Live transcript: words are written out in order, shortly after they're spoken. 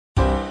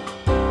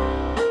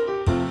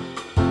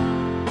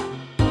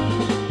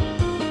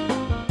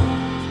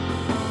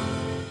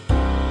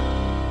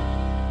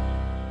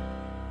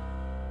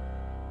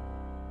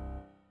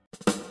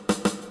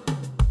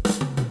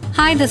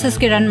Hi, this is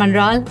Kiran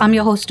Manral. I'm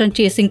your host on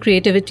Chasing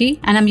Creativity,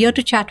 and I'm here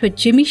to chat with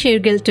Jimmy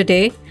Shergill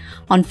today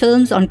on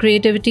films, on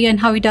creativity, and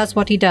how he does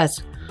what he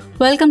does.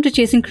 Welcome to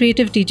Chasing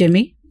Creativity,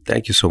 Jimmy.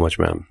 Thank you so much,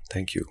 ma'am.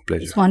 Thank you.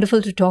 Pleasure. It's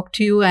wonderful to talk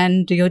to you,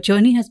 and your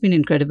journey has been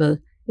incredible.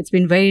 It's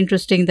been very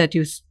interesting that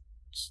you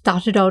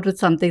started out with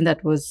something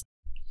that was,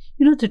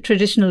 the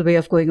traditional way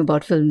of going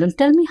about filmdom.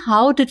 Tell me,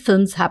 how did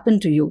films happen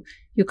to you?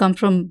 You come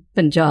from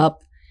Punjab.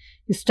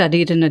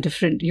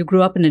 You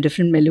grew up in a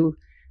different milieu.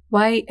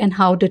 Why and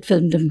how did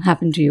filmdom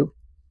happen to you?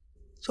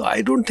 So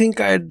I don't think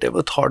I had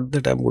ever thought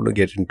that I'm going to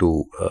get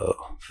into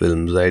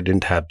films. I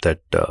didn't have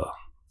that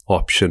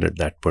option at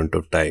that point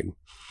of time.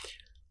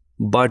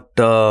 But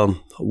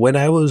when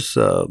I was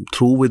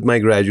through with my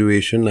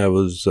graduation, I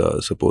was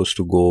supposed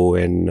to go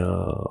and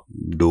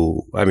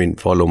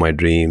follow my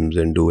dreams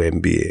and do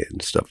MBA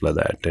and stuff like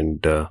that.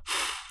 And a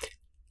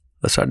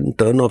sudden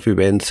turn of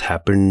events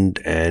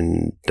happened,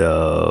 and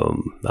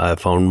I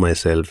found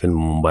myself in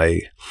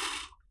Mumbai.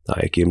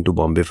 I came to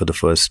Bombay for the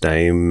first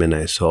time, and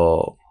I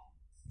saw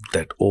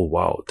that, oh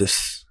wow,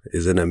 this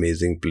is an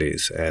amazing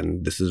place,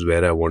 and this is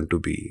where I want to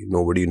be.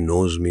 Nobody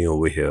knows me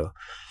over here.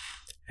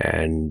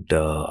 And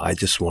I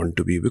just want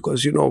to be,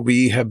 because,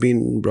 we have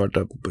been brought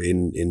up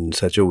in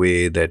such a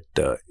way that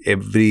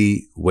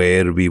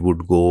everywhere we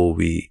would go,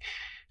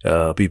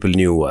 people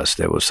knew us.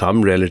 There were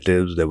some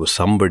relatives, there was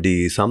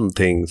somebody,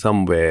 something,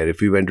 somewhere. If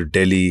we went to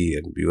Delhi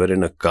and we were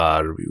in a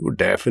car, we would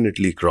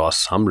definitely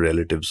cross some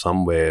relative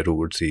somewhere who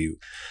would see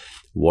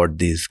what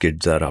these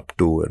kids are up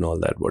to and all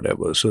that,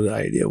 whatever. So the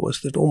idea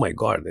was that, oh my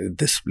God,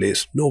 this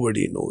place,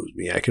 nobody knows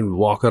me. I can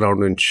walk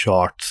around in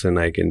shorts and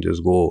I can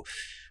just go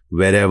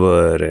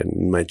wherever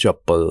and my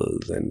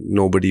chappals, and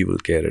nobody will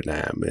care a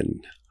damn.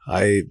 And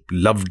I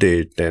loved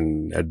it.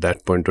 And at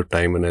that point of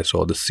time, when I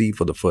saw the sea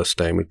for the first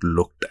time, it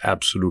looked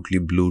absolutely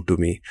blue to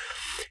me.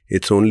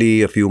 It's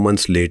only a few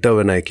months later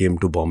when I came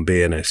to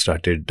Bombay and I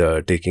started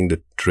taking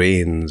the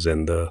trains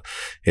and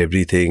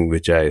everything,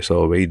 which I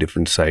saw a very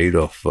different side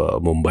of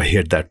Mumbai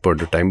at that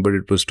point of time. But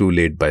it was too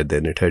late by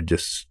then. It had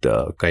just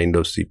kind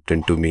of seeped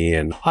into me,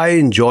 and I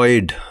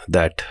enjoyed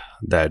that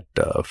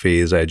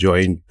phase. I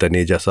joined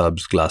Taneja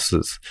Saab's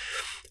classes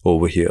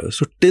over here.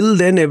 So till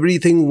then,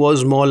 everything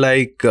was more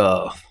like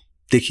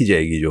dekhi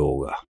jayegi jo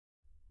hoga.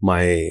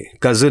 My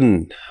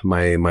cousin,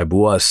 my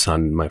bua's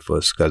son, my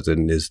first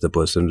cousin, is the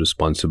person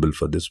responsible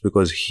for this,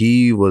 because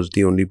he was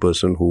the only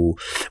person who,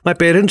 my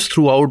parents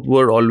throughout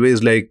were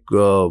always like,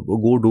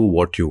 go do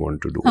what you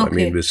want to do. Okay.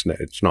 I mean,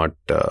 it's not...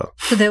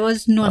 so there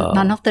was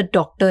none of the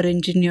doctor,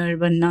 engineer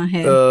बनना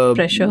है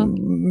pressure?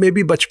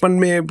 Maybe बचपन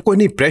में कोई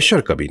नहीं,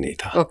 pressure कभी नहीं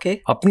था. Okay.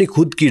 अपनी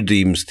खुद की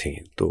ड्रीम्स थी.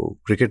 तो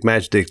क्रिकेट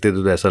मैच देखते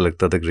थे तो ऐसा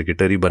लगता था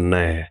क्रिकेटर ही बनना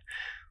है.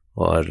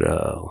 और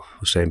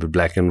उस टाइम पे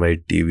ब्लैक एंड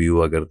वाइट टीवी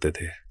हुआ करते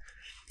थे.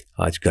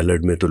 आज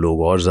कलर्ड में तो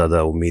लोग और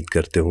ज़्यादा उम्मीद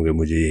करते होंगे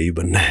मुझे यही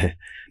बनना है.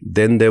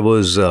 Then there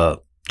was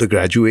the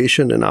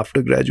graduation, and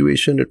after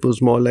graduation it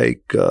was more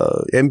like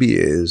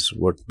MBAs,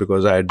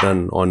 because I had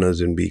done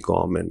honors in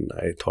BCom, and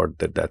I thought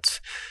that that's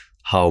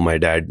how my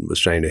dad was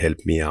trying to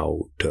help me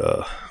out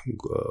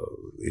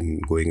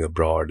in going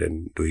abroad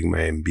and doing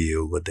my MBA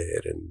over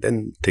there. And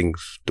then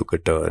things took a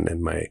turn,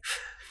 and my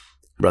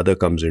brother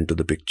comes into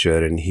the picture,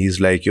 and he's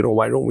like,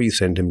 why don't we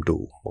send him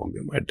to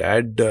Bombay? My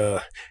dad,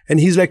 and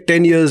he's like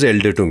 10 years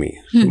elder to me.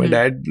 So my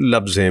dad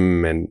loves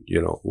him and,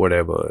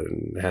 whatever,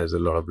 and has a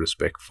lot of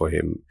respect for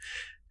him.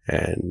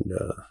 And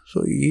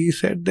so he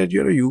said that,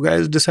 you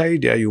guys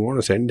decide, you want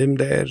to send him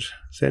there,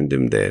 send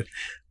him there.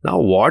 Now,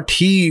 what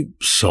he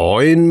saw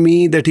in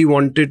me that he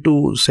wanted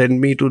to send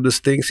me to this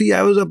thing. See,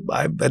 at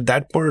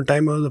that point in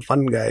time, I was a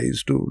fun guy. I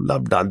used to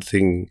love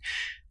dancing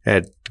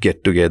at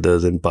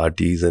get-togethers and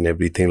parties and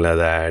everything like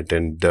that,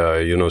 and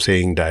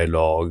saying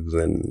dialogues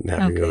and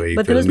having a very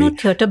But there was no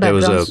theatre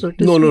background.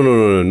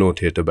 No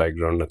theatre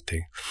background,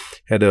 nothing.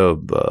 Had a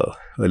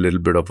little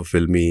bit of a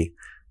filmy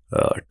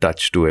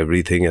touch to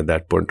everything at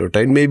that point of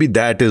time. Maybe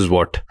that is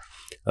what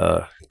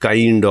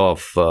kind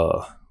of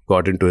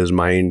got into his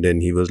mind,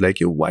 and he was like,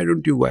 why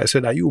don't you go? I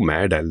said, are you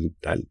mad? I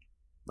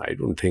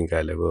don't think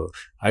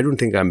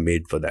I'm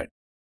made for that.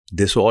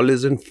 This all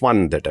isn't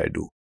fun that I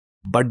do.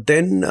 But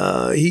then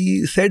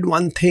he said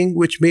one thing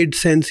which made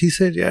sense. He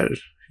said, you're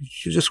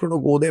just going to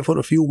go there for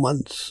a few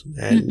months,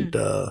 and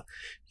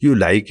you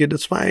like it,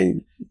 it's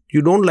fine.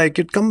 You don't like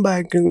it, come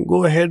back and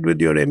go ahead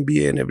with your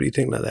MBA and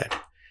everything like that.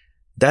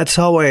 That's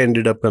how I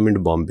ended up coming to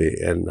Bombay,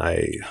 and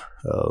I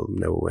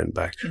never went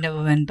back. You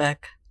never went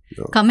back.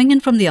 No. Coming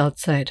in from the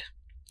outside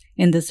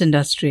in this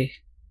industry,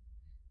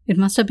 it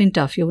must have been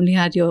tough. You only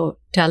had your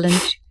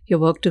talent, your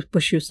work to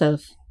push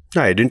yourself.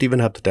 No, I didn't even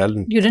have the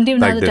talent. You didn't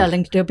even have the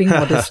talent. You're being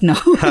modest now.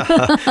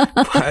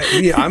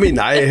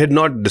 I had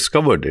not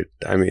discovered it.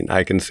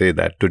 I can say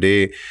that.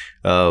 Today,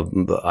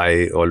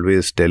 I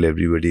always tell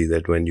everybody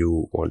that when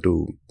you want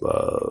to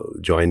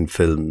join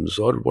films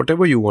or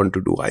whatever you want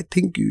to do, I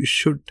think you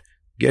should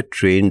get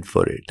trained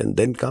for it and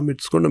then come.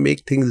 It's going to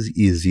make things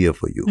easier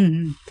for you.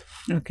 Mm-hmm.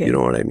 Okay. You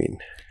know what I mean?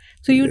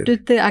 So you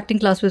did the acting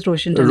class with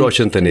Roshan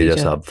Taneja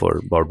Saab for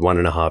about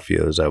 1.5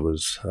 years. I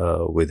was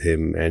with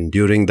him, and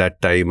during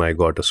that time I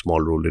got a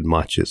small role in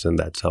Marches, and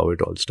that's how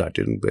it all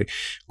started. And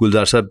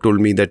Gulzar Saab told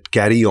me that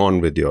carry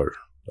on with your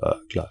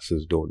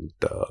classes, don't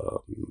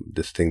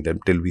this thing them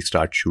till we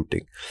start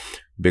shooting,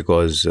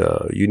 because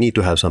you need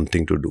to have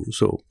something to do.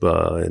 So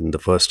in the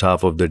first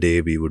half of the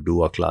day we would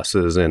do our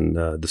classes, and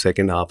the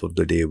second half of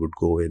the day would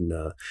go in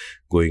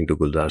going to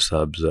Gulzar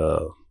Saab's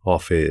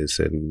office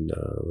and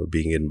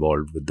being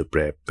involved with the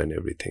prep and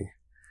everything.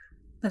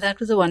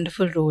 That was a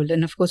wonderful role,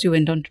 and of course you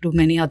went on to do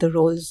many other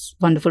roles,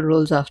 wonderful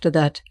roles after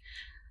that.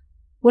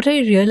 What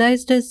I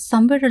realized is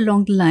somewhere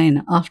along the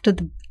line, after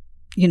the,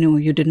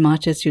 you did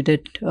Marches, you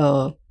did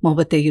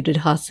Mohabbatein, you did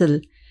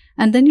Hasil,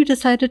 and then you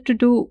decided to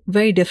do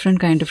very different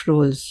kind of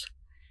roles,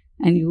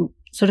 and you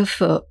sort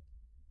of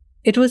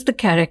it was the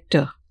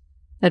character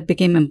that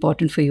became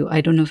important for you. I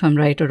don't know if I'm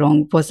right or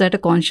wrong. Was that a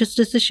conscious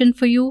decision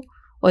for you,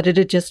 or did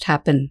it just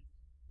happen?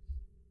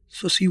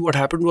 So see, what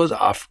happened was,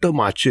 after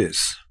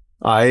Marches,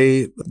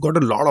 I got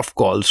a lot of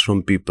calls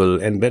from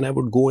people, and when I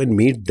would go and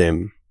meet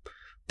them,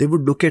 they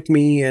would look at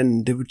me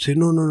and they would say,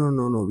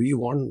 no, we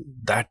want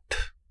that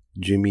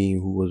Jimmy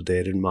who was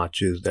there in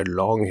Marches, that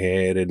long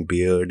hair and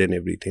beard and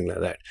everything like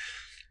that.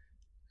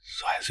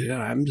 So I said,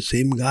 I'm the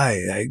same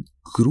guy. I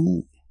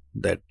grew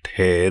that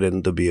hair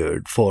and the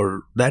beard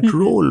for that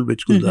role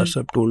which Gulzar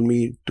Saab told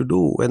me to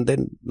do, and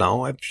then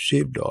now I've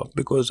shaved off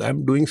because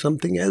I'm doing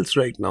something else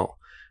right now,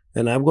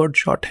 and I've got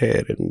short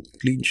hair and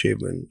clean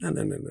shaven,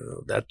 and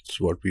that's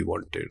what we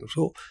wanted.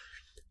 So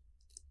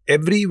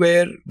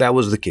everywhere that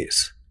was the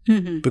case,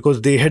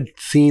 because they had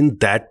seen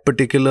that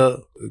particular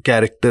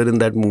character in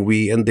that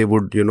movie, and they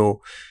would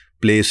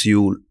place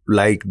you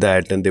like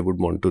that, and they would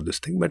want to this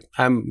thing. But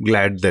I'm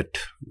glad that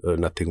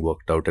nothing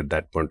worked out at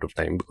that point of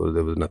time, because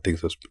there was nothing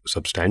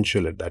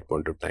substantial at that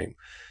point of time.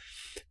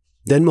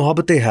 Then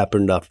Mohabbatein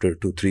happened after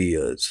 2-3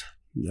 years,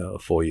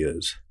 4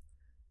 years.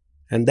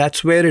 And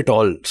that's where it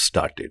all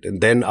started. And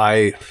then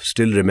I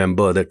still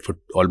remember that for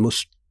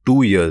almost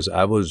 2 years,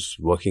 I was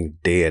working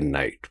day and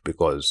night,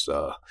 because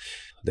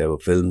there were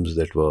films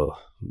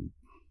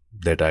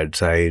that I had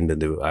signed,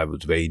 and I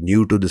was very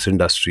new to this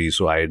industry,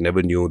 so I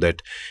never knew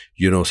that,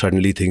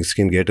 suddenly things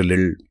can get a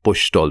little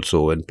pushed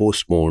also and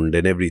postponed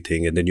and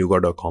everything, and then you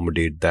got to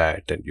accommodate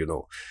that, and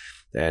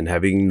and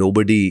having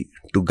nobody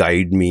to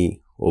guide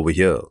me over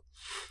here,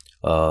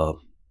 I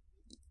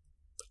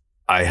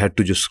had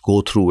to just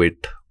go through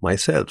it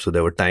myself. So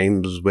there were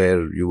times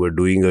where you were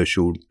doing a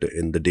shoot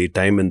in the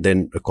daytime and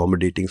then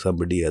accommodating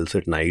somebody else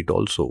at night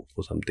also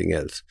for something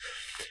else,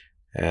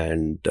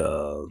 and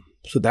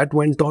so that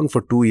went on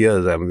for 2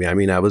 years. I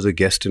mean, I was a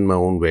guest in my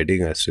own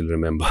wedding. I still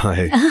remember.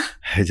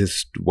 I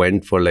just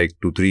went for like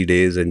 2-3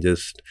 days and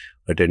just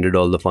attended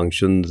all the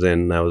functions,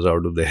 and I was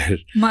out of there.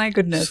 My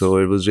goodness. So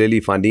it was really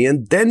funny.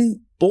 And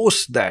then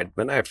post that,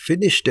 when I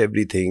finished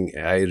everything,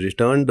 I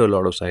returned a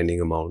lot of signing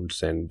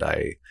amounts, and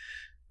I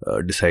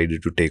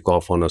decided to take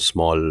off on a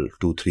small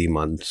 2-3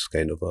 months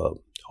kind of a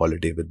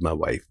holiday with my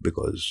wife,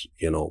 because,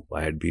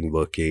 I had been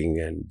working,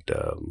 and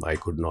I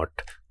could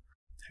not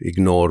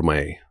ignore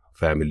my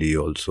family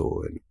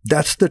also. And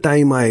that's the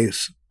time I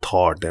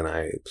thought, and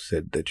I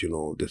said that,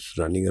 this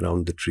running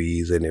around the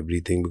trees and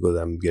everything, because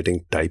I'm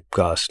getting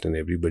typecast and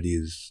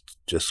everybody's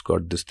just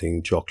got this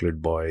thing,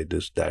 chocolate boy,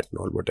 this, that, and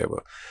all,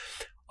 whatever.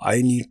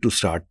 I need to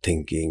start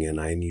thinking, and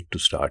I need to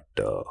start,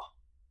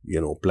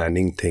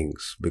 planning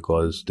things,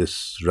 because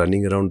this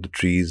running around the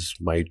trees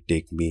might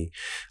take me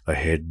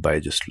ahead by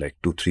just like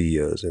 2-3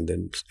 years. And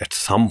then at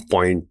some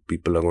point,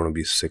 people are going to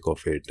be sick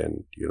of it,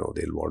 and,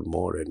 they'll want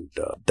more. And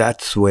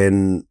that's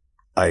when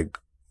I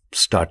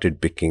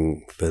started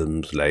picking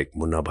films like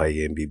Munna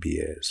Bhai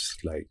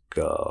MBBS, like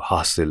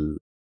Hasil.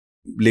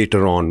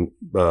 Later on,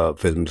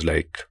 films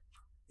like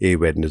A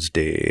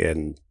Wednesday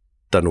and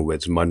Tanu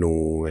Weds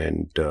Manu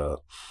and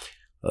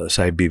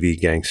Sahib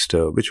Biwi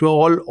Gangster, which were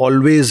all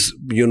always,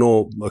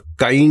 a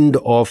kind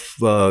of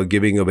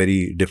giving a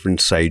very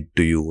different side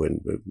to you. And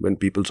when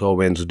people saw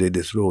Wednesday,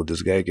 they said, oh,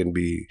 this guy can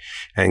be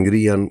angry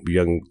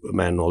young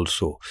man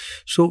also.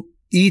 So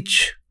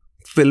each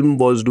film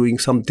was doing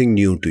something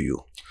new to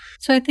you.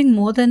 So I think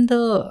more than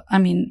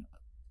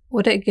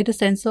what I get a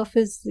sense of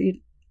is,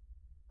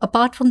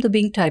 apart from the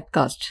being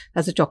typecast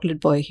as a chocolate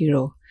boy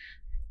hero,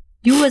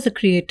 you as a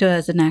creator,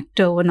 as an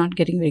actor, were not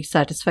getting very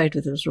satisfied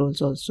with those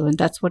roles also. And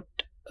that's what,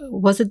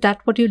 was it that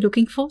what you're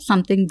looking for?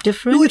 Something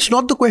different? No, it's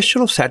not the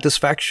question of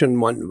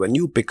satisfaction. When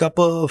you pick up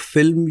a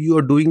film,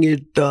 you're doing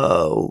it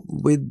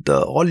with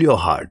all your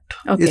heart.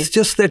 Okay. It's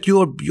just that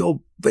you're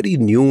very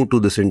new to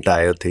this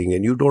entire thing,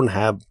 and you don't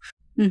have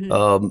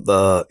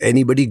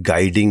anybody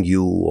guiding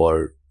you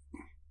or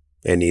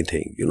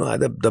anything.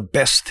 The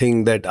best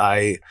thing that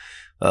I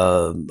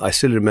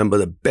still remember,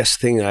 the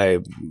best thing I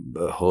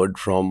heard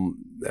from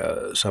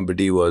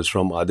somebody was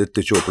from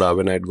Aditya Chopra,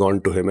 when I'd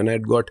gone to him, and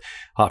I'd got,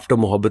 after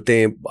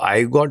Mohabbatein,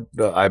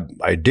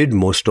 I did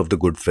most of the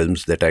good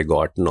films that I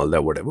got and all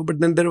that, whatever. But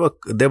then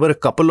there were a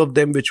couple of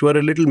them which were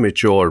a little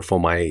mature for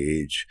my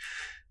age.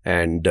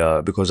 And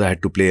because I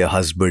had to play a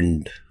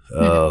husband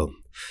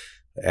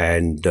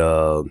and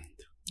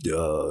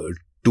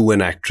to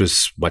an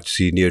actress much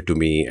senior to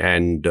me,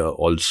 and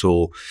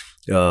also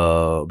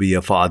be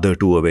a father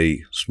to a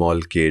very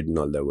small kid and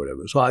all that,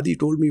 whatever. So Adi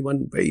told me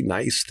one very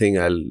nice thing.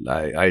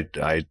 I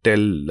tell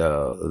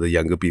the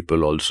younger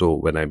people also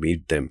when I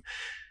meet them.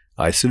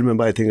 I still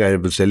remember, I think I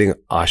was telling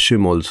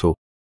Ashim also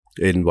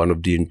in one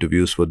of the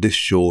interviews for this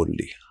show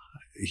only.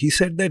 He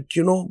said that,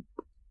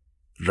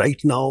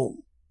 right now,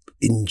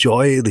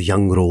 enjoy the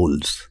young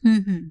roles.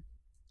 Mm-hmm.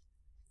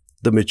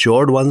 The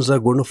matured ones are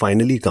going to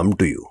finally come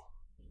to you.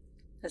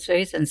 That's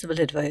very sensible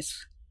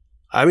advice.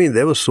 I mean,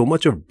 there was so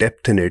much of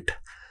depth in it,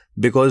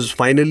 because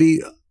finally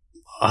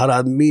हर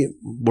आदमी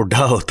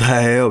बुढ़ा होता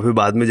है और फिर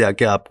बाद में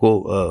जाके आपको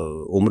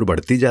उम्र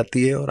बढ़ती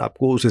जाती है और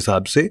आपको उस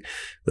हिसाब से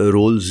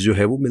रोल्स जो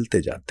है वो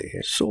मिलते जाते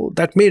हैं. So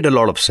that made a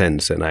lot of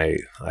sense and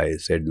I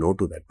said no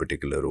to that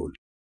particular role.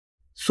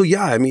 So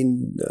yeah, I mean,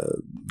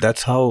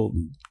 that's how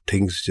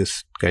things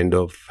just kind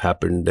of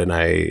happened. And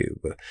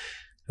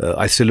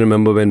I still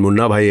remember when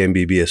Munna Bhai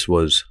MBBS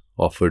was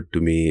offered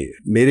to me.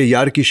 Mere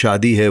Yaar Ki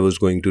Shaadi Hai was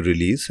going to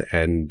release,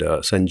 and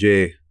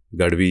Sanjay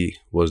Gadvi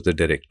was the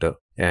director.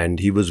 And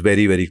he was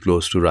very, very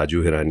close to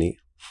Raju Hirani.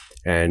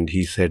 And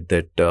he said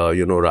that,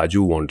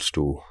 Raju wants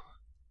to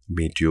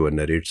meet you and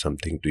narrate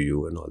something to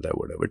you and all that,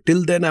 whatever.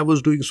 Till then, I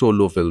was doing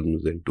solo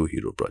films and 2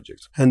 hero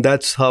projects. And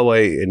that's how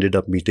I ended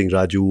up meeting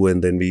Raju.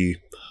 And then we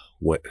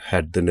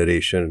had the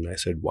narration. And I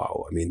said,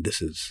 wow, I mean,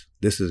 this is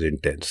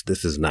intense.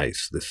 This is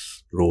nice.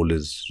 This role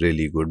is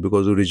really good.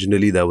 Because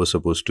originally that was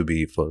supposed to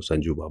be for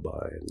Sanju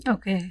Baba.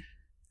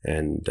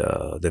 And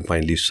then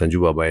finally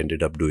Sanju Baba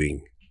ended up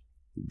doing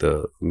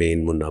the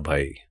main Munna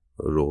Bhai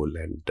role.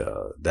 And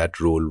that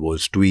role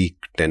was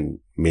tweaked and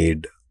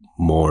made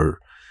more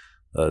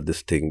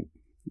this thing,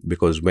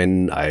 because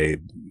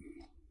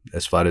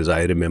as far as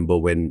I remember,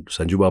 when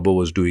Sanju Baba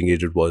was doing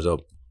it, it was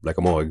like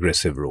a more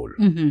aggressive role.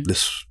 Mm-hmm.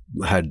 This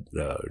had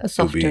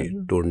to be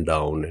toned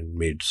down and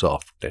made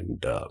soft,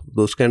 and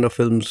those kind of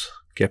films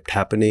kept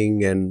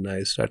happening, and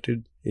I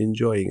started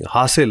enjoying.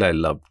 Hasil I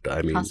loved.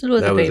 I mean,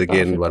 that was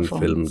again one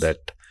film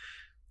that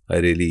I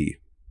really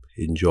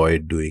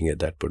enjoyed doing at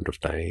that point of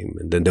time.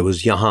 And then there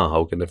was Yahan.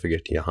 How can I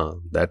forget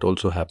Yahan? That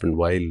also happened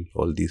while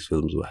all these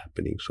films were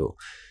happening.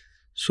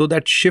 So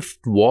that shift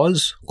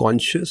was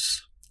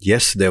conscious.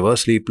 Yes, there were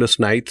sleepless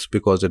nights,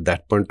 because at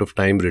that point of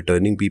time,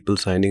 returning people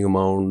signing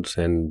amounts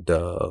and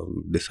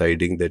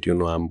deciding that,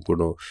 I'm going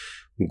to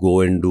go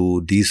and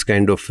do these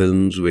kind of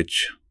films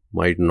which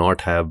might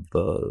not have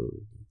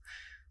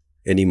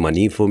any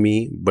money for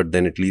me, but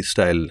then at least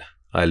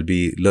I'll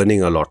be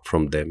learning a lot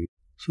from them.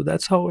 So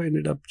that's how I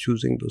ended up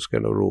choosing those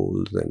kind of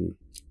roles. And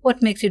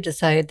what makes you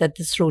decide that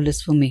this role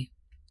is for me?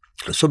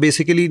 So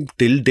basically,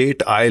 till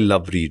date, I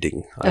love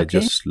reading. Okay. I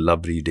just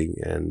love reading,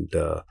 and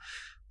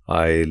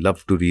I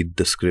love to read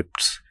the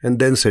scripts and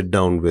then sit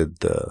down with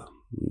the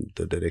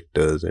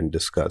directors and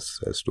discuss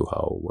as to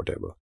how,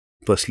 whatever.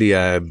 Firstly,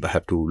 I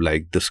have to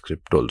like the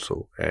script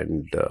also,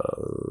 and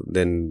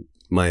then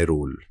my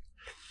role.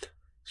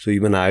 So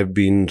even I've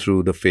been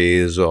through the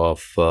phase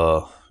of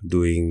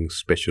doing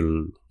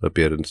special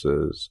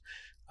appearances.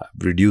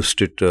 I've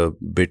reduced it a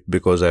bit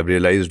because I've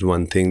realized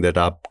one thing, that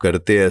aap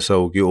karte aisa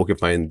ho ki, okay,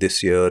 fine,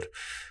 this year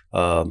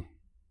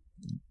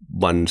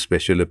one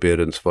special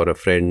appearance for a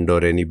friend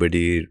or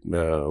anybody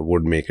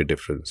would make a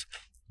difference.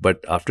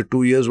 But after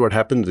 2 years, what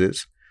happens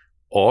is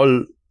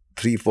all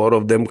 3-4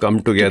 of them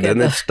come together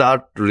and then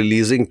start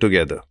releasing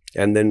together.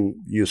 And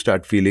then you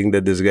start feeling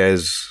that this guy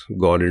has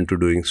gone into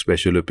doing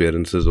special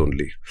appearances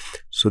only.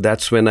 So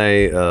that's when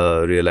I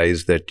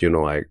realized that,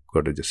 I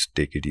got to just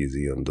take it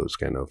easy on those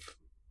kind of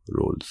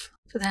roles.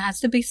 So there has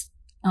to be,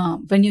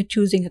 when you're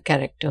choosing a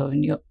character,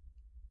 when you're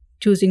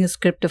choosing a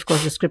script, of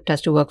course, the script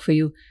has to work for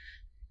you.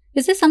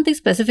 Is there something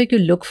specific you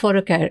look for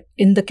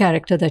in the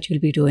character that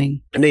you'll be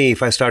doing? No,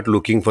 if I start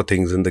looking for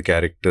things in the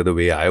character the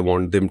way I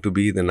want them to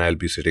be, then I'll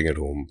be sitting at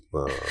home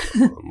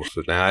most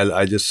of the time.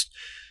 I just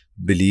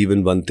believe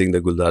in one thing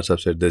that Guldar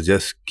Sahab said, that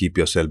just keep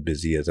yourself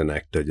busy as an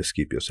actor. Just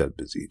keep yourself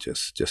busy.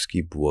 Just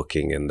keep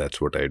working, and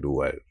that's what I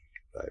do. I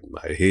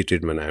hate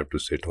it when I have to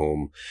sit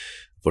home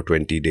for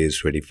 20 days,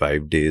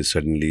 25 days,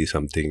 suddenly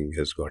something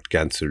has got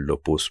cancelled or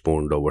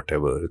postponed or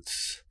whatever.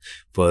 It's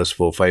first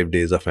 4-5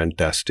 days are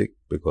fantastic,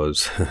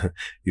 because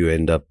you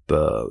end up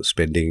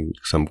spending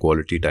some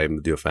quality time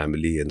with your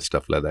family and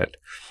stuff like that.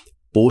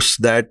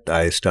 Post that,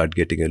 I start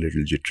getting a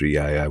little jittery.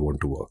 I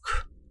want to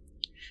work.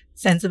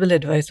 Sensible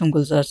advice from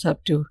Gulzar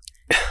Sahab too.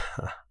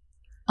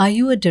 Are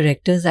you a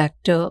director's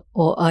actor,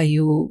 or are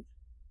you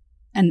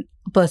a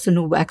person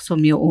who acts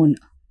from your own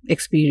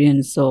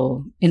experience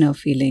or inner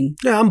feeling?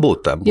 Yeah, I'm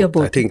both. You're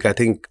both. I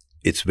think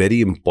it's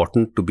very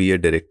important to be a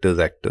director's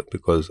actor,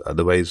 because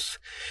otherwise,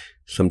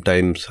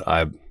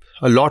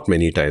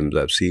 many times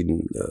I've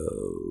seen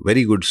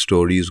very good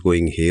stories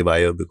going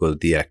haywire because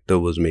the actor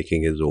was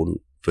making his own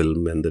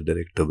film and the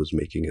director was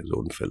making his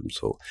own film.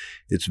 So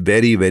it's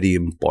very, very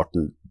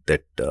important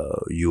that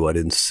you are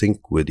in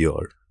sync with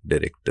your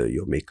director,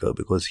 your maker,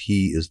 because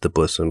he is the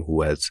person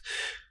who has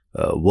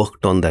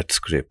worked on that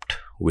script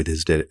with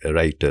his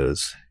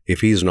writers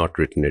if he's not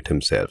written it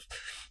himself.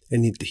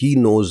 And he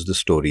knows the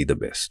story the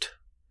best.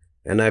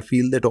 And I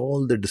feel that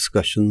all the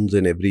discussions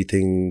and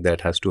everything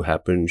that has to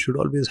happen should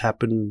always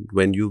happen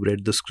when you've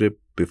read the script.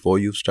 Before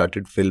you've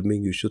started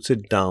filming, you should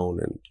sit down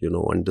and,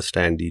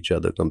 understand each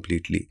other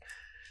completely.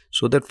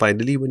 So that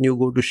finally when you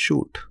go to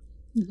shoot,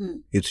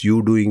 it's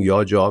you doing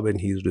your job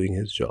and he's doing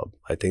his job.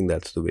 I think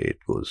that's the way it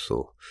goes.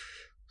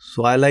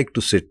 So I like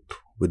to sit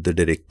with the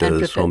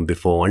directors from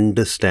before,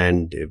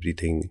 understand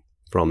everything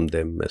from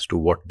them as to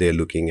what they're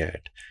looking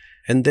at,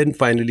 and then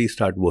finally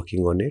start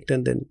working on it,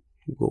 and then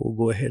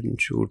go ahead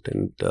and shoot.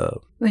 And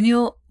when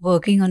you're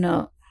working on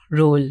a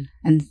role,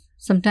 and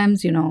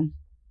sometimes,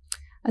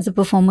 as a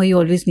performer, you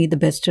always need the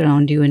best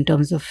around you in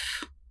terms of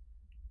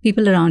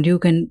people around you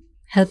can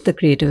help the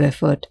creative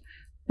effort.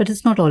 But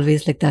it's not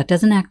always like that.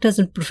 As an actor, as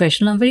a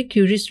professional, I'm very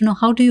curious to know,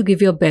 how do you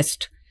give your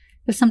best?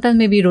 If sometimes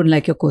maybe you don't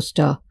like your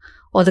co-star,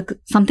 or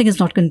something is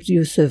not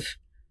conducive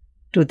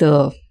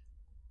to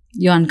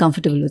you're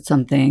uncomfortable with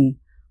something,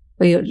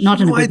 or you're not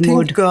in a good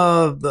mood.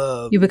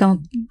 You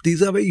become...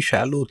 These are very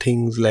shallow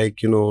things, like,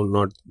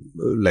 not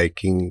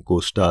liking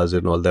co-stars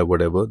and all that,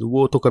 whatever.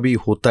 वो तो कभी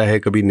होता है,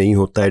 कभी नहीं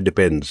होता है,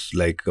 depends.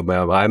 Like,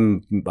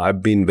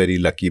 I've been very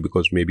lucky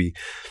because maybe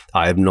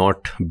I have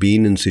not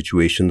been in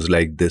situations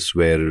like this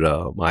where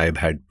I've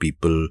had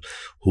people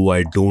who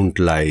I don't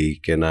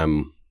like and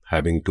I'm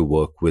having to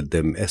work with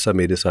them. ऐसा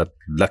मेरे साथ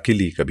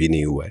luckily कभी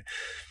नहीं हुआ है.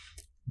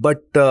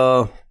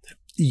 But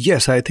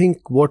yes, I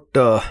think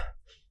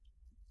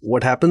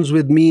what happens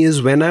with me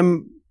is when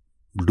I'm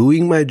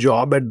doing my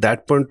job at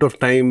that point of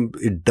time,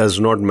 it does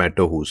not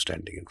matter who's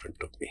standing in front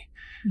of me.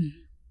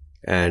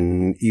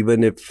 And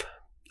even if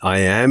I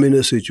am in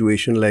a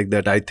situation like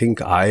that, I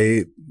think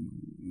I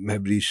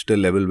have reached a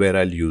level where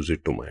I'll use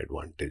it to my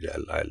advantage.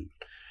 I'll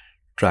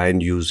try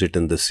and use it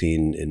in the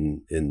scene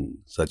in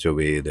such a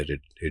way that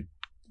it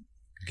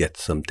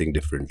gets something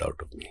different out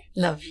of me.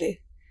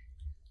 Lovely.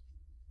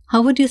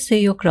 How would you say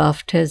your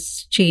craft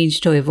has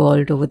changed or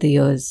evolved over the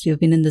years? You've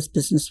been in this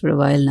business for a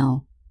while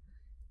now.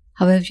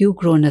 How have you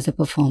grown as a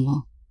performer?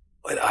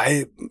 Well,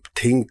 I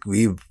think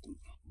we've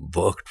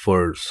worked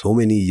for so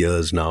many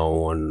years now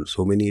on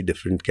so many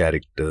different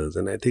characters,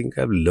 and I think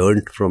I've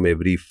learned from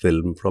every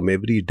film, from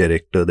every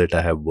director that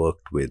I have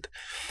worked with.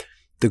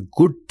 The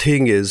good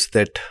thing is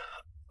that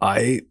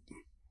I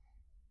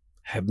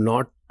have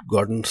not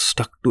gotten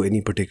stuck to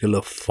any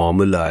particular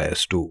formula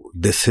as to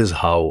this is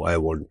how I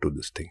want to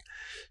this thing.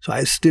 So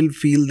I still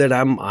feel that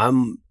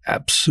I'm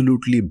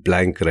absolutely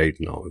blank right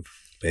now. If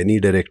any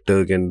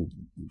director can,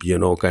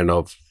 kind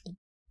of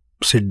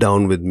sit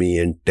down with me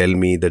and tell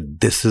me that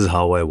this is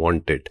how I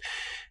want it.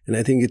 And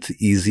I think it's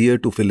easier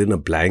to fill in a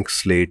blank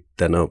slate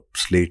than a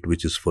slate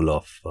which is full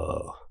of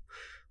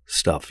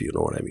stuff, you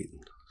know what I mean?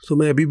 So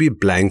मैं अभी भी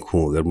blank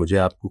हूँ. अगर मुझे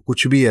आपको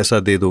कुछ भी ऐसा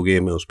दे दोगे,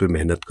 मैं उस पर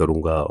मेहनत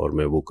करूँगा और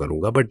मैं वो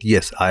करूँगा. But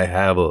yes, I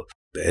have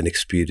an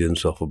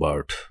experience of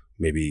about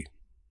maybe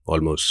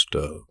almost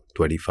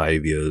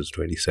 25 years,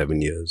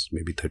 27 years,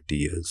 maybe 30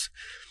 years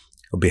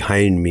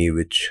behind me,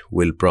 which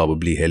will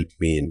probably help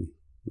me in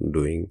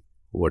doing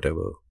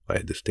whatever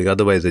by this thing.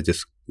 Otherwise,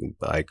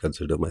 I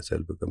consider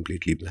myself a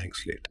completely blank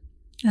slate.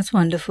 That's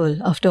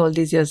wonderful, after all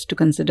these years, to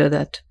consider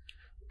that.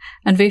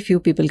 And very few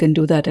people can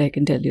do that, I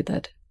can tell you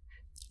that.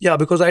 Yeah,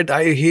 because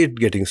I hate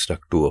getting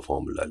stuck to a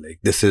formula. Like,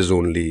 this is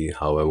only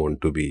how I want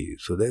to be.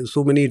 So there's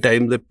so many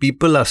times that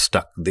people are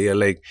stuck. They are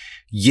like,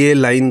 ये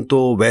line तो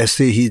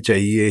वैसे ही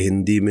चाहिए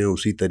हिंदी में,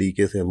 उसी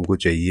तरीके से हमको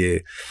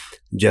चाहिए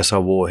जैसा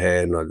वो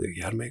है ना.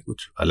 यार मैं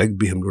कुछ अलग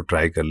भी हम लोग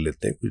ट्राई कर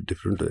लेते हैं, कुछ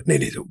डिफरेंट.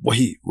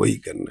 नहीं वही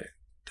करना है.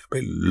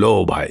 भाई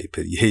लो भाई,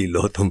 फिर यही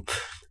लो तुम.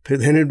 फिर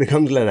then it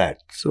becomes like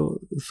that. So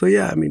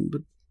yeah, I mean,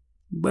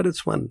 but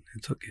it's fun.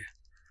 It's okay.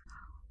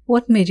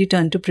 What made you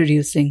turn to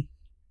producing?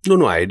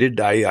 No, I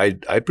did.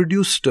 I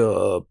produced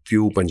a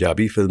few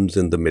Punjabi films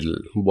in the middle.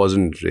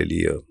 Wasn't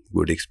really a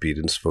good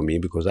experience for me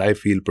because I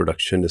feel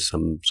production is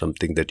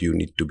something that you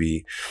need to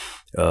be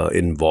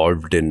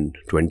involved in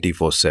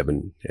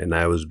 24/7. And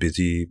I was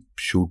busy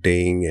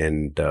shooting,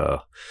 and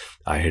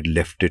I had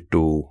left it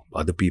to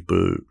other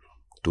people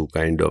to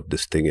kind of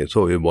this thing.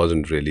 So it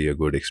wasn't really a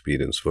good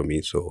experience for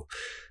me. So,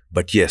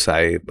 but yes,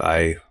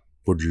 I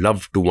would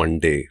love to one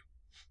day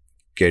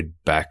get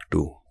back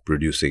to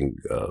producing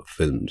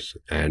films,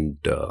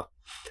 and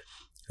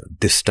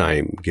this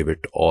time give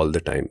it all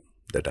the time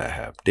that I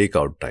have. Take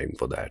out time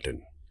for that and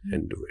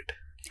do it.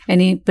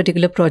 Any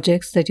particular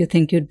projects that you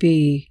think you'd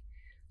be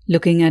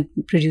looking at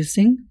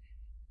producing?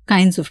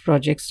 Kinds of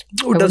projects?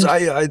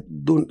 I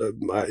don't.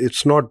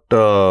 It's not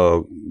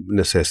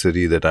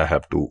necessary that I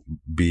have to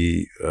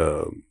be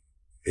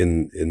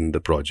in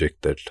the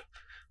project that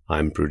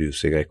I'm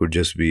producing. I could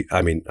just be.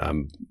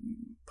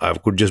 I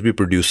could just be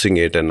producing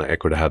it, and I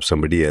could have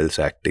somebody else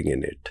acting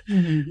in it,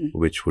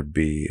 which would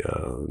be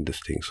this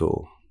thing.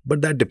 So,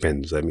 but that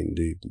depends. I mean,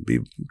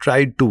 we've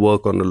tried to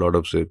work on a lot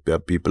of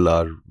people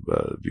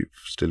we've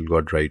still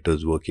got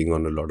writers working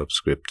on a lot of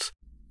scripts.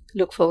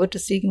 Look forward to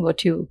seeing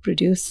what you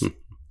produce.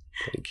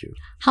 Thank you.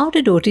 How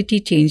did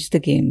OTT change the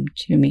game,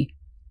 Jimmy?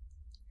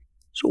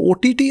 So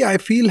OTT, I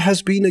feel,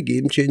 has been a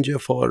game changer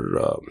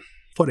for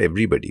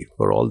everybody,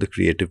 for all the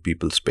creative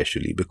people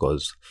especially,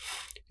 because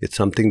it's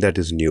something that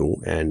is new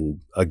and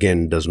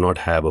again does not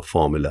have a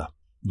formula.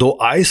 Though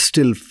I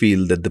still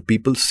feel that the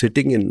people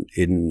sitting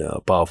in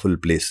powerful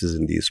places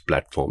in these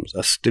platforms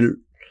are still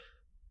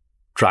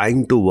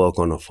trying to work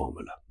on a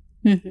formula.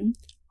 Mm-hmm.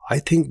 I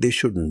think they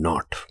should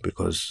not,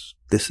 because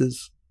this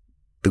is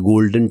the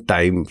golden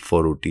time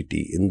for OTT,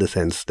 in the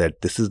sense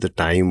that this is the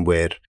time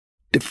where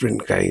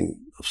different kind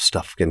of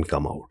stuff can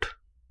come out.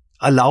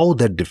 Allow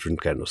that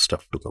different kind of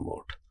stuff to come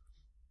out.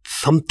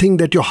 Something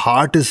that your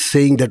heart is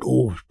saying that,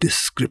 oh, this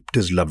script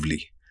is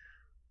lovely.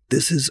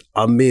 This is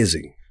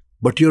amazing.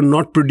 But you're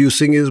not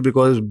producing it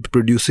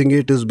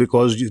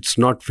because it's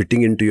not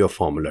fitting into your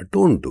formula.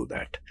 Don't do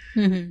that.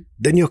 Mm-hmm.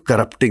 Then you're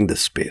corrupting the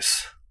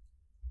space.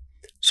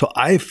 So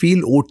I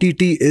feel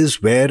OTT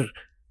is where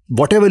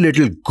whatever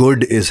little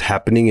good is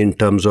happening in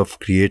terms of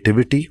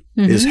creativity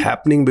is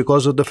happening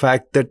because of the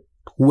fact that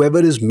whoever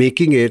is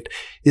making it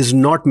is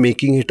not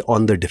making it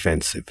on the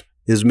defensive,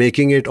 is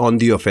making it on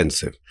the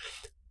offensive.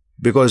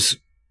 Because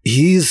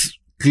he's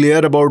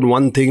clear about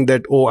one thing,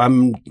 that, oh,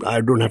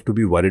 I don't have to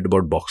be worried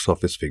about box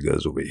office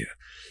figures over here.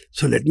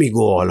 So let me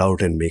go all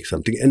out and make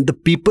something. And the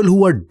people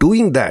who are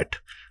doing that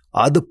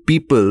are the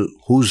people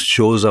whose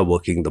shows are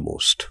working the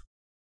most.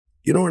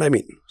 You know what I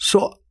mean?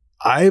 So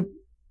I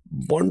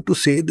want to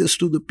say this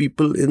to the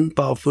people in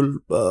powerful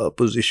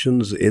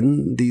positions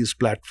in these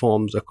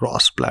platforms,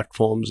 across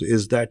platforms,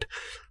 is that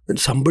when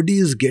somebody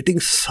is getting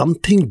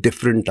something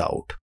different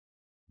out,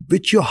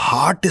 which your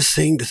heart is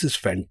saying, this is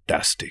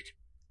fantastic,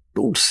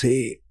 don't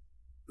say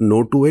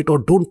no to it, or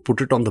don't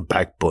put it on the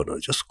back burner.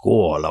 Just go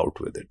all out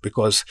with it,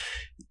 because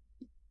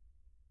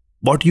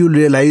what you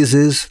realize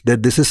is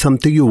that this is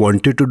something you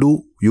wanted to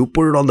do. You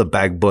put it on the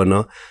back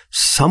burner.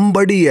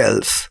 Somebody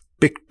else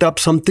picked up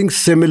something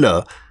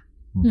similar,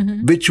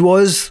 which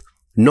was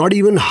not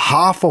even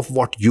half of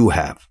what you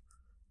have.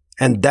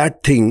 And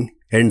that thing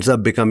ends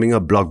up becoming a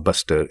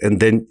blockbuster.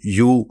 And then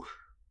you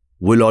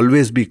will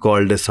always be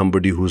called as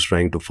somebody who's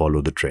trying to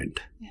follow the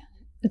trend. Yeah.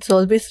 It's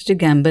always such a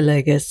gamble,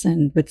 I guess.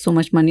 And with so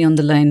much money on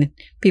the line,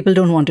 people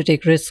don't want to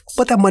take risks.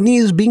 But the money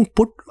is being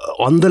put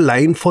on the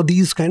line for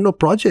these kind of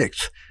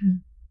projects.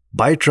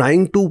 By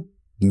trying to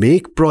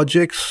make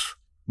projects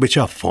which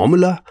are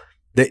formula,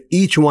 that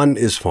each one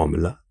is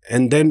formula.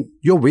 And then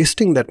you're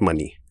wasting that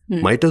money.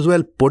 Might as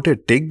well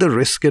take the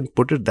risk and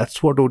put it.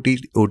 That's what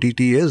OTT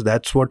is.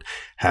 That's what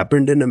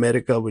happened in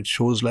America with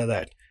shows like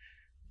that.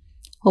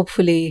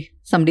 Hopefully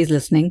somebody's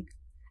listening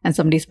and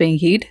somebody's paying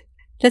heed.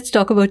 Let's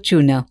talk about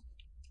Chuna.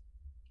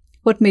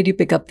 What made you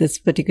pick up this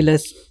particular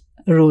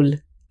role?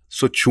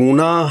 So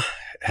Chuna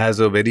has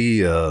a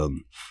very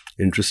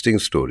interesting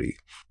story.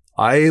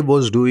 I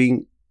was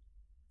doing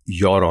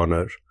Your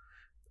Honor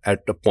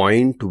at a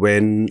point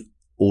when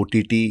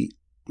OTT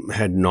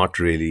had not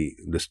really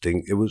this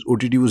thing.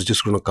 OTT was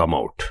just going to come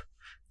out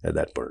at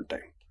that point in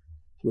time.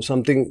 It was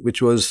something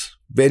which was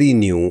very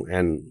new,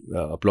 and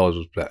applause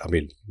was,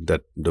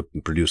 that the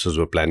producers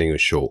were planning a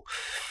show,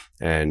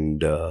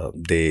 and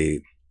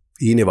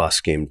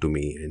Srinivas came to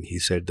me and he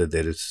said that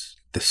there is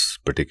this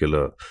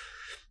particular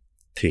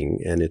thing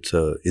and it's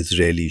a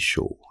Israeli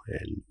show,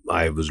 and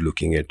I was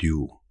looking at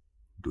you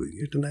doing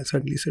it, and I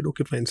suddenly said,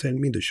 okay, fine, send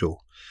me the show.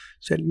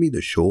 Send me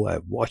the show. I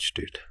watched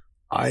it.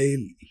 I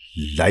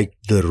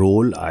liked the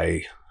role.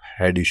 I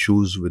had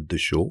issues with the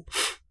show,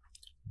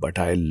 but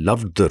I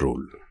loved the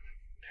role.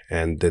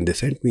 And then they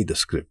sent me the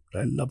script.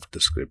 I loved the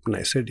script. And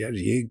I said, yeah,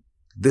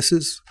 this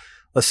is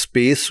a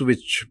space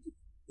which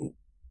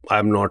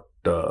I'm not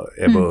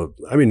ever,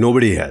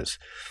 nobody has.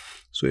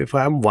 So if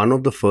I'm one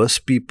of the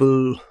first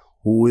people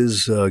who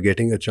is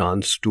getting a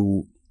chance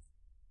to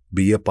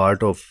be a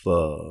part of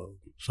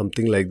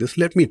something like this,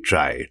 let me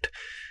try it.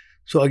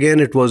 So again,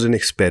 it was an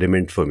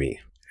experiment for me.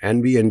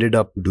 And we ended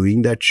up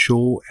doing that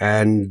show,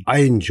 and I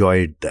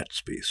enjoyed that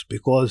space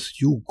because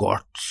you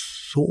got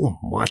so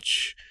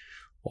much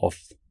of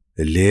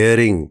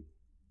layering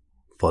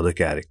for the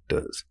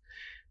characters.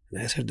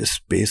 And I said, this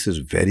space is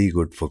very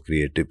good for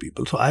creative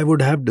people. So I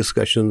would have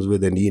discussions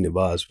with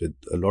Srinivas, with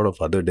a lot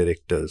of other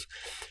directors,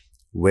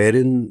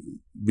 wherein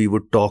we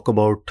would talk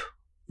about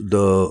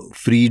the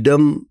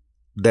freedom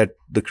that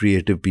the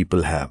creative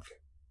people have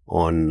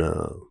on,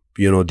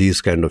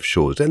 these kind of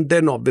shows. And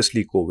then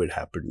obviously COVID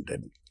happened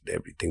and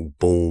everything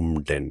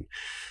boomed, and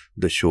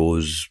the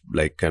shows,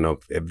 like kind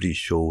of every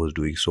show was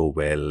doing so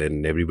well,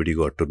 and everybody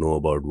got to know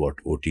about what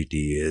OTT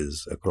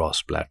is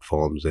across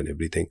platforms and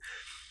everything.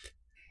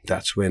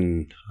 That's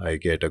when I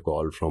get a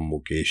call from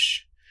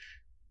Mukesh.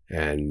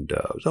 And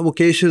so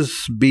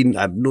Mukesh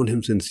I've known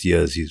him since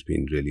years. He's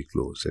been really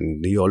close.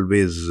 And he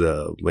always,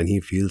 when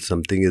he feels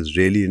something is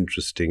really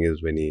interesting,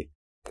 is when he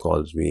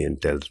calls me and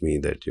tells me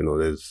that,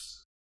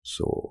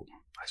 so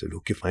I said,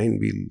 okay, fine,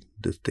 we'll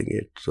this thing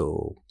it.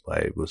 So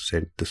I was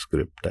sent the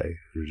script. I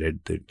read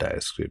the entire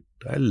script.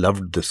 I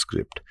loved the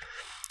script.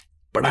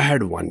 But I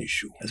had one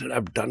issue. I said,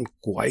 I've done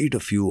quite a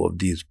few of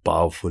these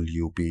powerful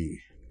UP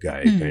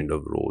guy kind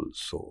of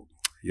roles. So,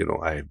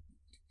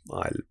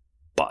 I'll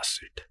pass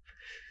it.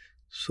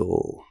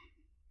 So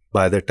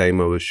by the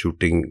time I was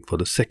shooting for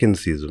the second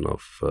season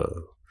of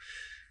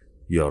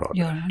Your Honor,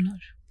 Your Honor.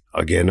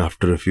 again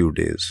after a few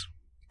days,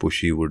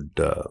 Pushy would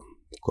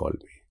call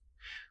me,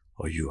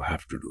 "Oh, you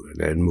have to do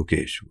it." And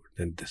Mukesh would,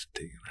 and this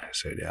thing. And I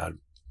said, "Yeah,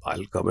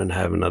 I'll come and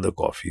have another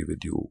coffee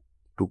with you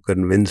to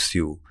convince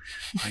you.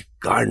 I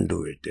can't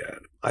do it, yeah.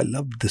 I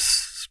love this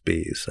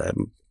space.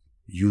 I'm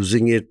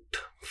using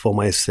it for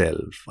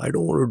myself. I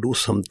don't want to do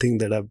something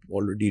that I've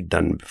already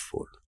done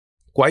before."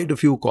 Quite a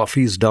few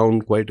coffees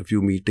down, quite a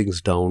few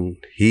meetings down,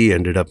 he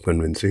ended up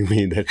convincing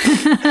me that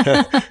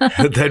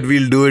that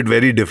we'll do it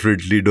very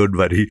differently, don't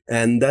worry.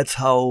 And that's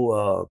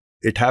how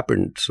it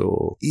happened. So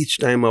each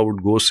time I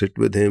would go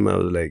sit with him, I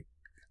was like,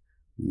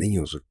 नहीं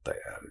हो सकता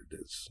यार. It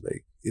is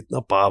like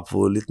इतने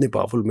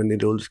powerful मैंने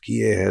roles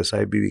किए हैं,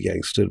 साइबी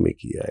gangster में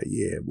किया है,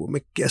 ये है वो,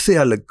 मैं कैसे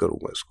अलग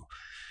करूँगा इसको?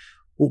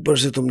 ऊपर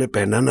से तुमने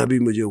पहनाना भी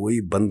मुझे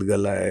वही बंद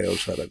गला है और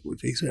सारा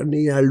कुछ. He said,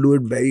 नहीं, I'll do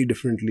it very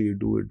differently.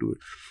 Do it.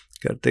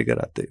 करते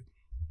कराते.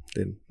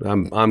 Then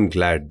I'm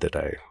glad that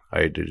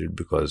I did it,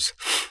 because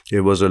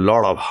it was a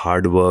lot of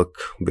hard work,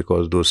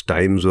 because those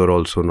times were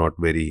also not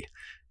very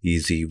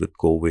easy with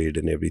COVID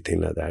and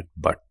everything like that.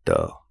 But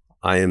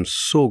I am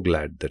so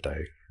glad that I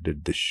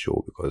did this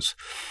show, because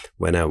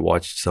when I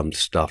watched some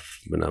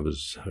stuff when I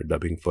was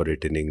dubbing for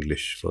it in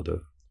English, for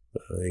the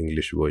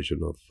English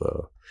version of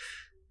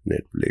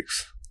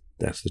Netflix,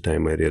 that's the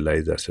time I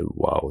realized, I said,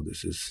 wow,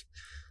 this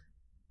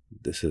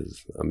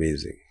is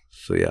amazing.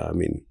 So yeah, I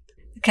mean,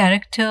 the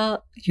character,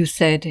 you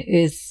said,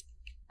 is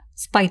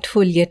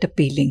spiteful yet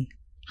appealing.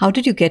 How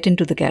did you get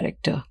into the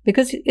character?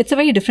 Because it's a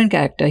very different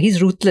character.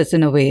 He's ruthless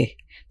in a way,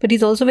 but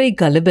he's also very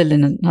gullible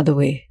in another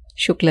way.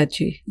 Shukla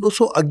ji. No,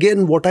 so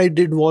again, what I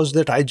did was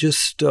that I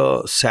just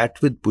sat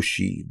with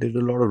Pushy, did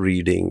a lot of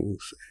readings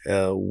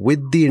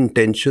with the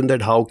intention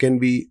that how can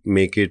we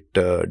make it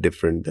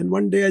different. Then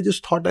one day I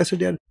just thought, I said,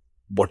 yeah,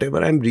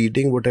 whatever I'm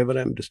reading, whatever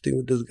I'm listening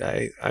with this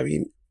guy, I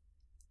mean,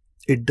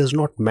 it does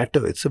not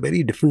matter. It's a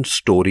very different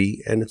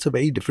story and it's a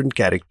very different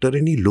character,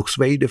 and he looks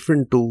very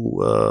different to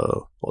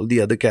all the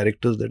other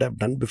characters that I've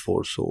done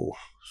before. So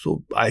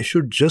I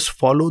should just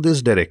follow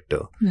this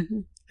director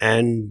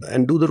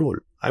and do the role.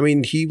 I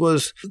mean, he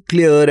was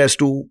clear as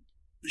to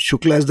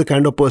Shukla is the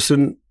kind of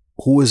person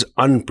who is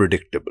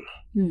unpredictable.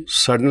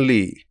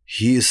 Suddenly,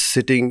 he is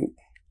sitting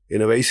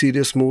in a very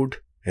serious mood,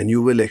 and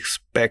you will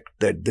expect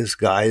that this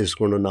guy is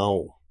going to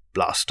now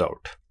blast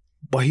out.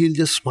 But he'll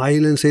just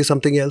smile and say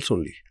something else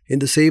only. In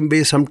the same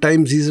way,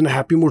 sometimes he's in a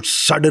happy mood,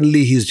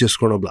 suddenly he's just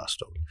going to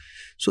blast out.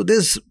 So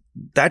there's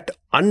that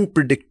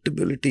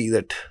unpredictability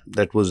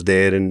that was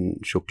there in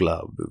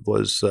Shukla.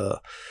 Was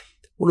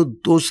one of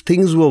those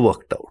things were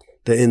worked out.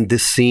 In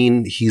this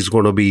scene, he's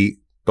going to be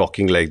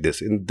talking like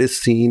this. In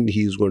this scene,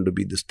 he's going to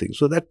be this thing.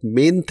 So that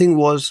main thing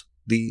was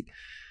the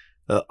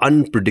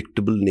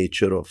unpredictable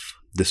nature of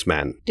this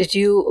man. Did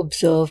you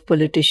observe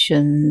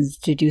politicians?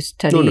 Did you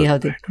study how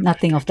they...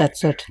 Nothing of that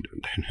sort.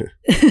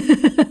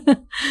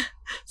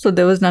 So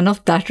there was none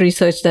of that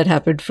research that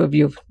happened for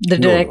you. The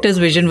director's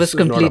vision was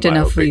complete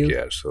enough for you.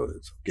 Yeah, so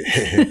it's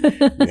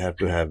okay. We have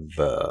to have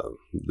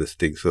this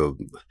thing. So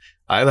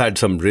I've had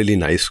some really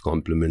nice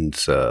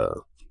compliments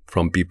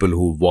from people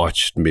who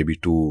watched maybe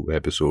 2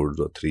 episodes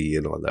or 3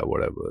 and all that,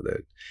 whatever,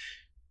 that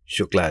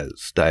Shukla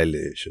is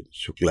stylish and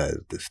Shukla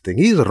is this thing.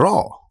 He's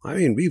raw. I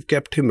mean, we've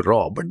kept him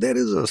raw, but there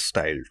is a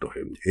style to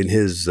him. In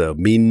his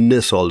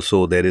meanness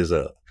also, there is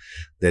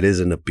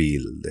an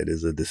appeal. There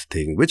is this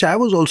thing, which I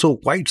was also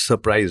quite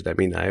surprised. I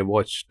mean, I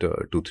watched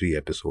 2-3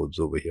 episodes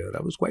over here.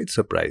 I was quite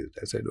surprised.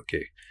 I said,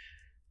 okay,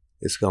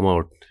 it's come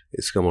out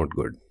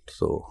good.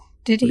 So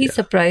did he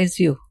surprise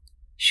you?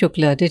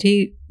 Shukla, did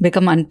he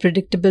become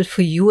unpredictable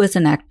for you as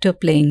an actor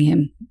playing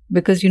him?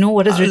 Because you know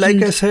what is written...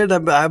 Like I said,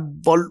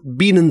 I've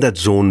been in that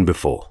zone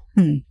before.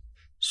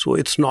 So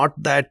it's not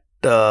that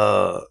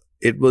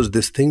it was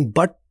this thing,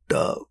 but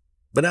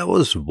when I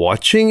was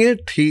watching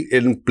it,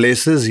 in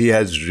places he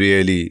has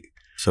really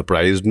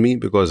surprised me,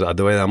 because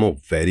otherwise I'm a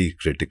very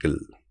critical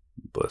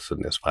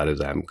person as far as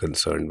I'm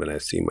concerned. When I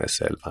see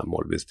myself, I'm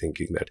always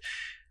thinking that,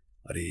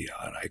 Arey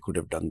yaar, I could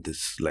have done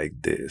this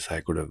like this.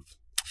 I could have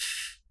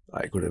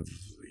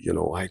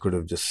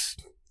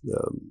just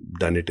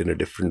done it in a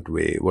different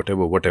way,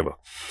 whatever.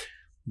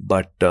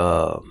 But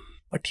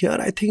here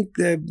I think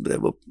there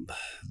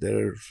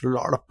are a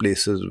lot of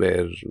places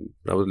where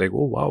I was like,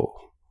 oh wow,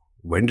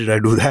 when did I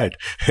do that?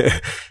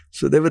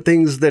 So there were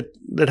things that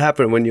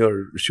happen when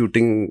you're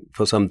shooting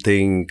for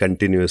something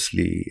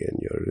continuously and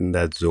you're in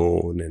that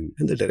zone, and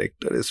the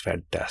director is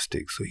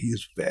fantastic. So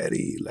he's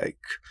very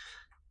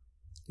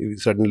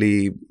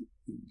suddenly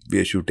we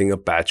are shooting a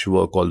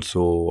patchwork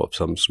also of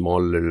some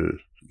small little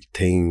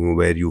thing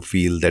where you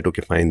feel that,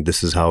 okay, fine,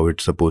 this is how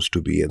it's supposed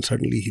to be. And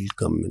suddenly he'll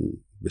come and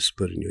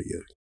whisper in your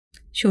ear.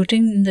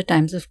 Shooting in the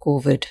times of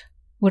COVID,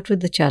 what were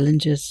the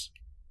challenges?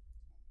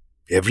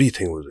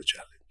 Everything was a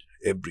challenge.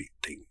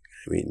 Everything.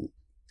 I mean,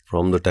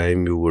 from the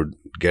time you would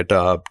get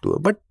up to...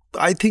 But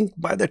I think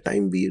by the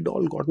time we had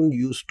all gotten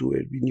used to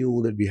it, we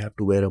knew that we have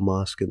to wear a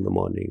mask in the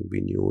morning.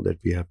 We knew that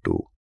we have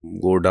to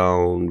go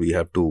down. We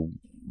have to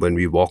when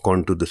we walk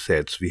onto the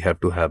sets, we have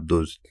to have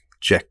those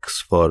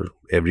checks for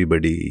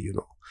everybody, you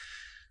know.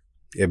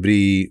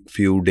 Every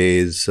few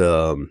days,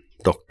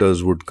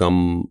 doctors would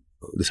come,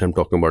 this I'm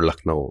talking about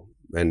Lucknow,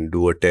 and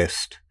do a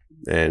test.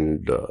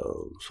 And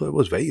so it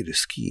was very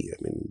risky. I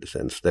mean, in the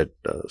sense that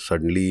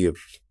suddenly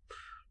if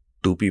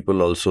two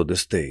people also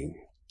this thing.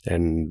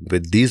 And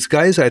with these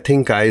guys, I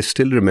think I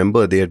still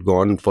remember they had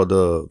gone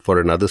for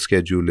another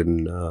schedule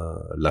in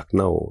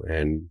Lucknow.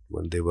 And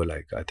when they were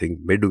like, I think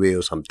midway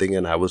or something,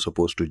 and I was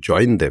supposed to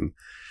join them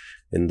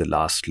in the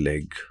last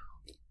leg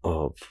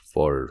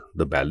for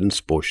the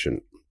balance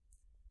portion,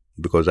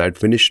 because I'd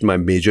finished my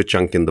major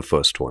chunk in the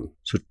first one.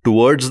 So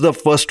towards the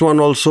first one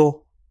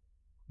also,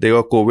 they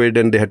got COVID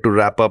and they had to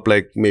wrap up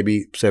like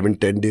maybe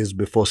 7-10 days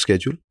before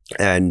schedule.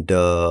 And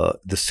the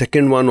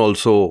second one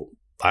also,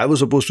 I was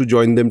supposed to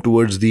join them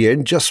towards the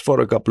end just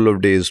for a couple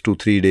of days,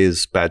 2-3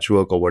 days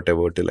patchwork or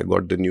whatever, till I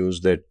got the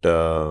news that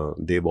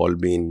they've all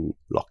been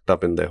locked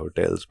up in their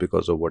hotels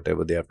because of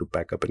whatever. They have to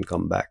pack up and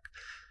come back.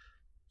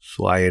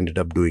 So I ended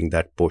up doing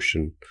that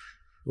portion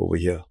over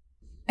here.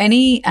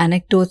 Any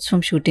anecdotes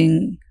from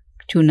shooting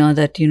Tuna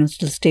that,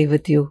 still stay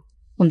with you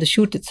from the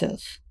shoot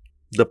itself?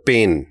 The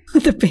pain.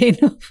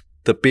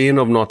 The pain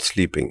of not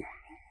sleeping.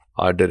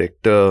 Our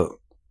director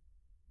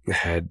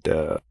had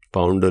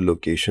found a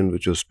location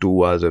which was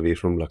 2 hours away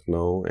from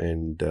Lucknow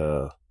and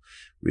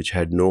which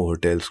had no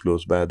hotels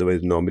close by.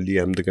 Otherwise, normally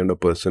I'm the kind of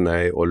person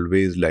I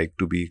always like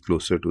to be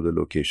closer to the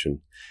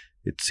location.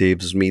 It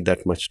saves me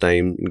that much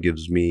time,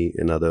 gives me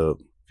another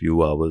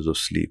few hours of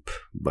sleep.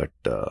 But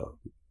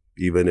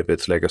even if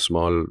it's like a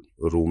small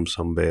room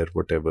somewhere,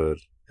 whatever,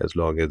 as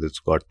long as it's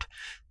got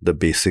the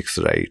basics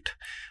right,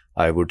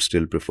 I would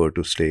still prefer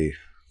to stay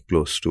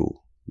close to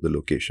the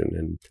location.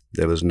 And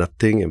there was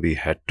nothing, and we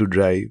had to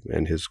drive,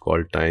 and his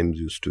call times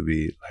used to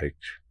be like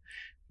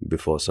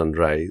before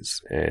sunrise.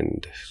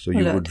 And so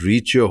you would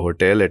reach your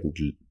hotel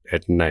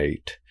at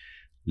night,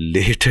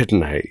 late at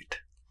night,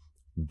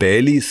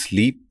 barely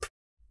sleep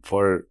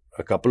for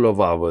a couple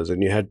of hours,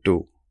 and you had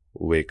to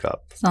wake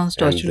up. Sounds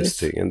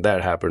torturous. And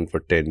that happened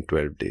for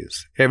 10-12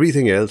 days.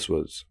 Everything else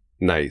was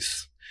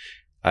nice.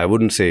 I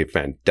wouldn't say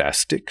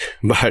fantastic,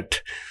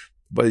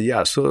 but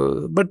yeah,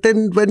 but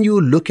then when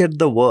you look at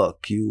the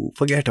work, you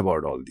forget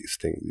about all these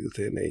things. You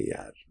say, "Nahi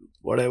yaar,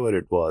 whatever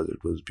it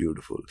was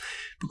beautiful."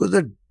 Because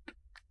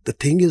the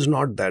thing is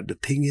not that. The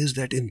thing is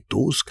that in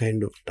those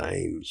kind of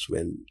times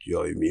when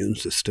your immune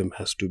system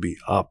has to be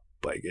up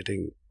by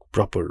getting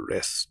proper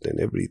rest and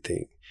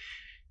everything,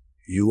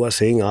 you are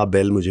saying,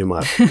 bell mujhe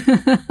maar.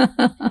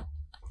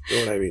 You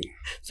know what I mean?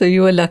 So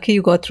you were lucky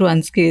you got through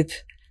unscathed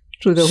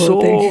through the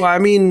whole thing. So, I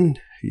mean,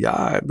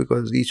 yeah,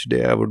 because each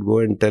day I would go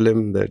and tell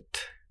him that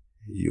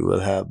you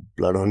will have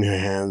blood on your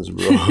hands,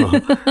 bro.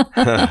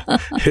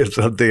 If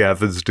something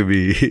happens to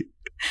me.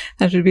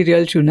 That would be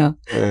real tuna.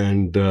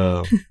 And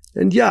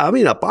yeah, I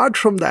mean, apart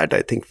from that,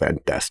 I think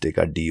fantastic.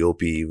 Our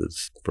DOP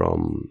was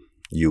from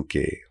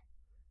UK,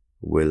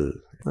 Will.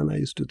 And I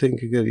used to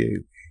think,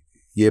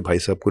 ये भाई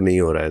साहब को नहीं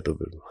हो रहा है तो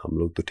फिर हम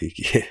लोग तो ठीक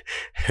ही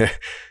है.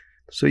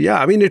 So yeah,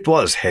 I mean, it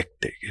was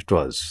hectic. It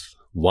was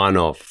one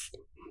of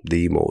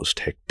the most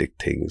hectic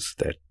things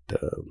that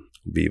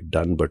we've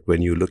done. But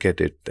when you look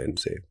at it and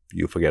say,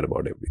 you forget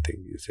about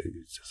everything. You say,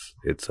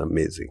 it's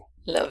amazing.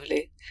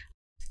 Lovely.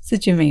 So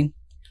Jimmy,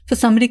 for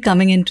somebody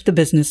coming into the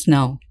business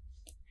now,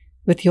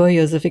 with your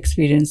years of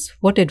experience,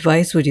 what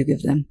advice would you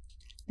give them?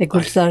 Like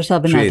Gulzar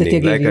Saab and Aditya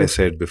gave like you. I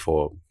said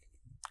before,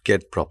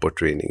 get proper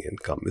training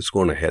and come. It's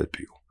going to help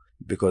you.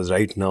 Because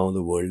right now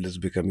the world is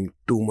becoming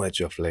too much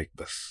of like,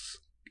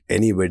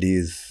 anybody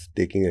is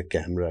taking a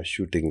camera,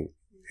 shooting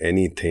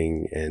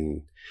anything,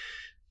 and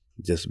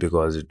just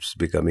because it's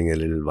becoming a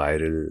little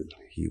viral,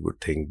 he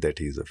would think that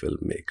he's a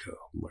filmmaker.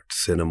 But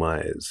cinema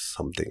is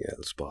something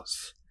else,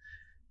 boss.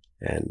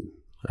 And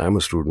I'm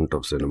a student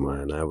of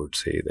cinema, and I would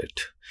say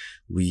that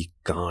we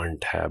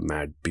can't have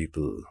mad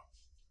people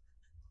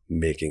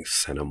making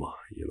cinema,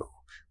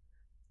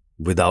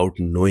 without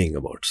knowing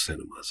about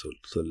cinema.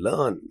 So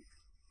learn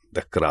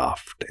the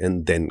craft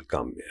and then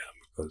come here,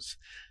 because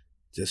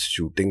just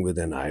shooting with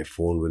an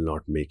iPhone will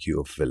not make you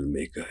a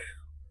filmmaker.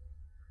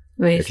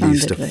 At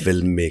least a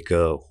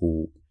filmmaker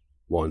who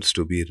wants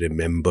to be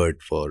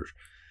remembered for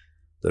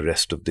the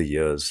rest of the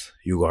years.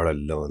 You gotta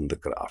learn the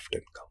craft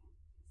and come.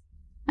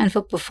 And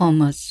for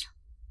performers,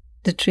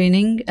 the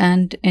training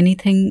and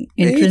anything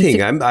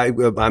intrinsic?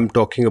 Anything. I'm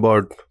talking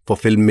about for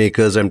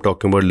filmmakers. I'm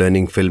talking about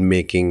learning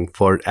filmmaking.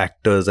 For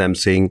actors, I'm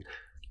saying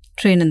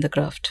train in the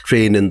craft.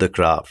 Train in the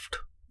craft.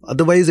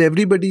 Otherwise,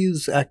 everybody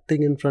is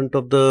acting in front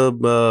of the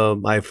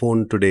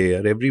iPhone today,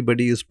 or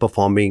everybody is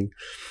performing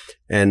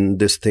and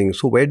this thing.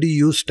 So where do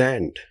you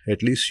stand?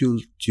 At least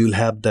you'll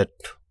have that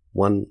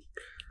one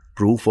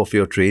proof of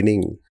your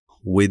training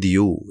with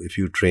you if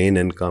you train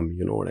and come.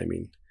 You know what I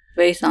mean?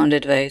 Very sound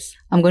advice.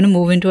 I'm going to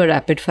move into a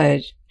rapid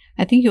fire.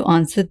 I think you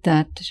answered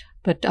that,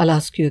 but I'll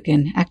ask you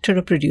again. Actor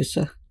or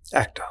producer?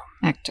 Actor.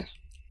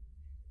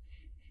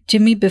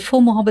 Jimmy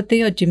before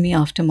Mohabbatein or Jimmy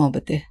after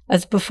Mohabbatein?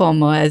 As a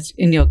performer, as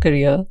in your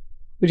career,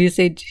 Would you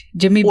say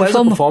Jimmy As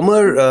before a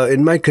performer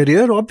in my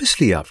career,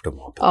 obviously after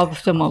Mohabbat.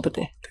 After Mohabbat.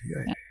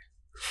 Yeah.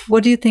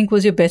 What do you think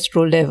was your best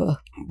role ever?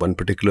 One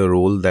particular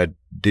role that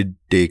did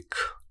take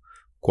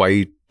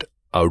quite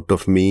out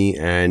of me,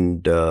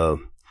 and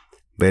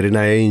wherein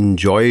I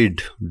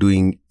enjoyed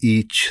doing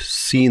each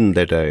scene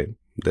that I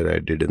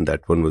did in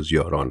that one, was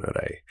Your Honor.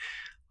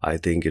 I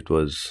think it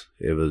was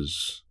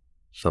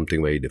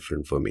something very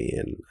different for me,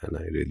 and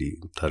I really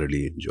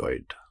thoroughly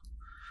enjoyed.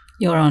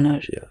 Your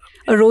Honor. Yeah.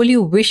 A role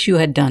you wish you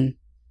had done?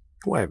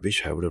 Oh, I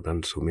wish I would have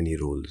done so many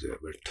roles there,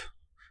 but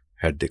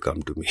had they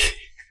come to me.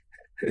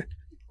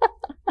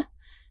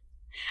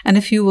 And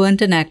if you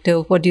weren't an actor,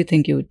 what do you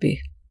think you would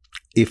be?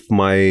 If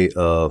my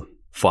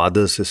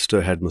father's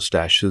sister had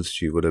mustaches,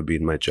 she would have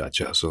been my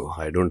chacha. So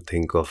I don't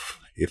think of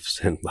ifs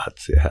and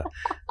buts. Yeah.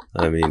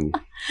 I mean,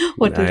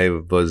 I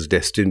was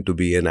destined to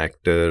be an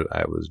actor.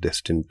 I was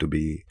destined to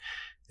be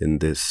in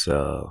this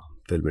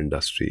film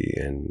industry,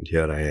 and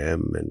here I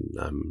am,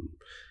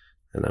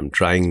 and I'm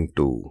trying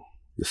to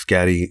just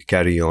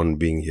carry on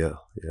being here.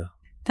 Yeah.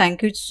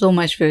 Thank you so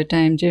much for your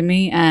time,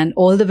 Jimmy, and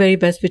all the very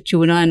best with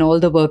Tuna and all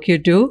the work you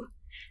do.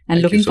 And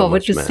Thank looking so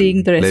forward much, to man.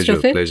 seeing the rest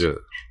of it. Pleasure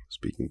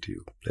speaking to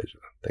you. Pleasure.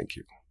 Thank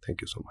you.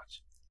 Thank you so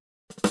much.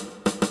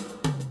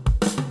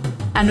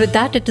 And with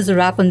that, it is a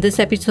wrap on this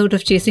episode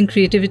of Chasing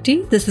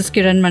Creativity. This is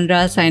Kiran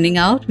Mandra signing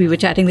out. We were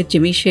chatting with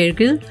Jimmy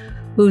Shergill,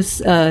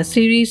 whose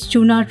series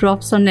Tuna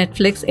drops on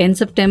Netflix end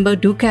September.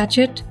 Do catch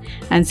it,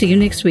 and see you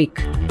next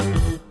week.